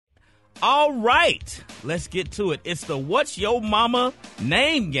All right, let's get to it. It's the What's Your Mama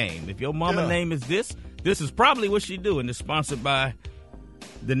Name game. If your mama name is this is probably what she do, and it's sponsored by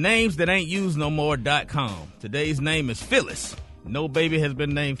the names that ain't used no more.com. Today's name is Phyllis. No baby has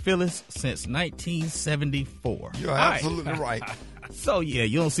been named Phyllis since 1974. You're absolutely right. So, yeah,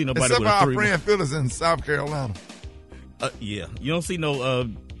 you don't see nobody except with a our 3 friend Phyllis in South Carolina. Yeah, you don't see no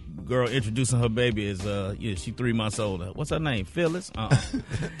girl introducing her baby as, she 3 months old. What's her name? Phyllis? All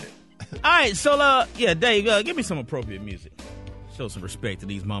right, so, Dave, give me some appropriate music. Show some respect to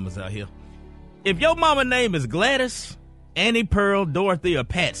these mamas out here. If your mama name is Gladys, Annie, Pearl, Dorothy, or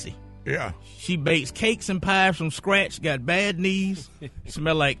Patsy, she bakes cakes and pies from scratch, got bad knees,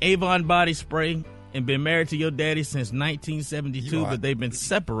 smell like Avon body spray, and been married to your daddy since 1972, but they've been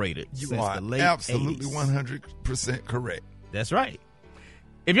separated since the late 80s. Absolutely 100% correct. That's right.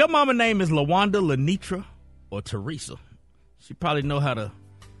 If your mama name is LaWanda, Lenitra, or Teresa, she probably know how to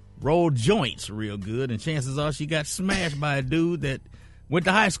roll joints real good, and chances are she got smashed by a dude that went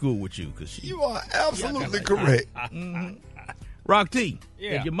to high school with you. You are absolutely correct. Rock T,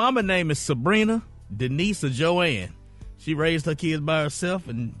 if your mama name is Sabrina, Denise, or Joanne, she raised her kids by herself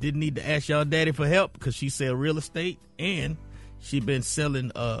and didn't need to ask y'all daddy for help because she sell real estate, and she been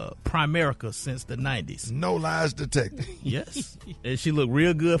selling Primerica since the 90s. No lies detected. Yes. And she look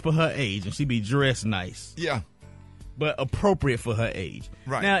real good for her age, and she be dressed nice. Yeah. But appropriate for her age.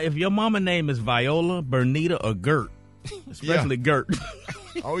 Right. Now, if your mama name is Viola, Bernita, or Gert, especially Gert.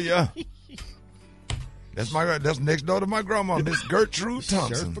 Oh, yeah. That's next door to my grandma, Miss Gertrude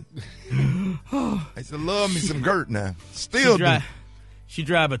Thompson. I used to love me some Gert now. Still do. She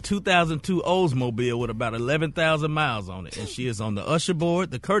drive a 2002 Oldsmobile with about 11,000 miles on it, and she is on the usher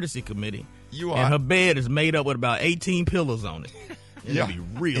board, the courtesy committee. You are. And her bed is made up with about 18 pillows on it. It'll be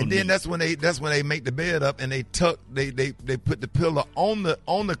real and then neat. that's when they make the bed up and they put the pillow on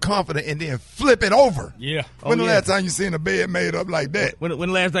the comforter and then flip it over. Yeah. When the last time you seen a bed made up like that? When the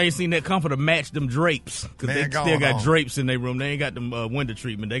last time you seen that comforter match them drapes? Because they still got drapes in their room. They ain't got them window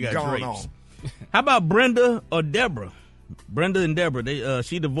treatment. They got drapes. How about Brenda or Deborah? Brenda and Deborah,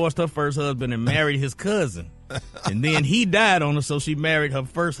 she divorced her first husband and married his cousin. And then he died on her, so she married her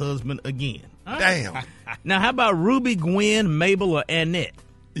first husband again. Damn. Now, how about Ruby, Gwen, Mabel, or Annette?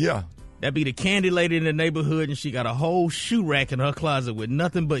 Yeah. That'd be the candy lady in the neighborhood, and she got a whole shoe rack in her closet with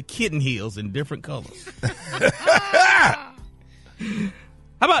nothing but kitten heels in different colors. How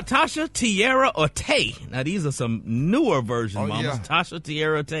about Tasha, Tiara, or Tay? Now, these are some newer versions, mamas. Yeah. Tasha,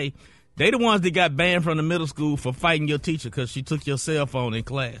 Tiara, Tay. They the ones that got banned from the middle school for fighting your teacher because she took your cell phone in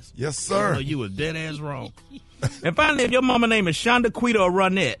class. Yes, sir. You was dead ass wrong. And finally, if your mama name is Shonda, Quita, or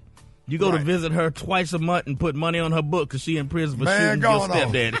Ronette, you go to visit her twice a month and put money on her book because she in prison for shooting your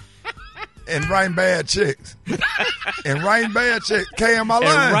stepdaddy. And writing bad checks. Kay, am I lying?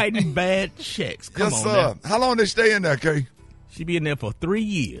 And writing bad checks. Come on, sir. How long they stay in there, Kay? She be in there for 3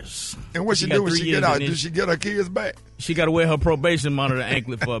 years. And what she do when she get out? Does she get her kids back? She got to wear her probation monitor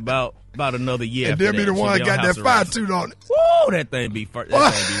anklet for about another year. And then be the one that got that fire tooth on it. Woo, that thing be right.